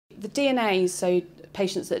The DNAs, so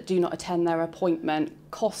patients that do not attend their appointment,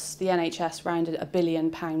 costs the NHS around £1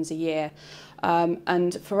 billion a year.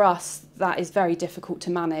 And for us, that is very difficult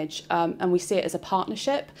to manage, and we see it as a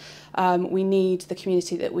partnership. We need the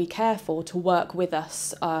community that we care for to work with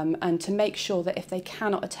us and to make sure that if they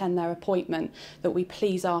cannot attend their appointment, that we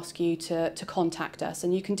please ask you to contact us.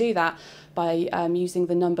 And you can do that by using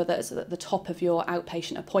the number that's at the top of your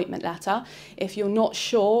outpatient appointment letter. If you're not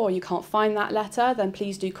sure or you can't find that letter, then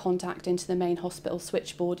please do contact into the main hospital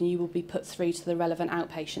switchboard and you will be put through to the relevant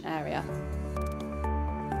outpatient area.